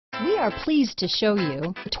We are pleased to show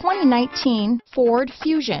you the 2019 Ford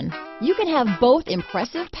Fusion. You can have both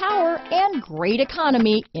impressive power and great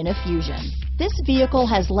economy in a Fusion. This vehicle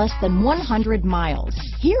has less than 100 miles.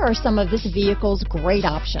 Here are some of this vehicle's great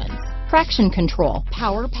options: traction control,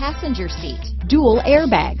 power passenger seat, dual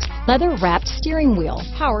airbags, leather-wrapped steering wheel,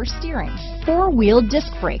 power steering, four-wheel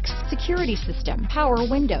disc brakes, security system, power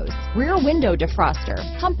windows, rear window defroster,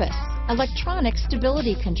 compass, electronic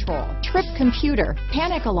stability control, trip computer,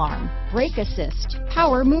 panic alarm, brake assist,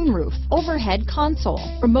 power moonroof, overhead console,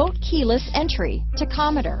 remote keyless entry,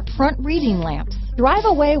 tachometer, front reading lamps. Drive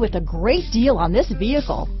away with a great deal on this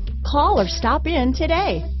vehicle. Call or stop in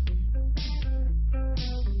today.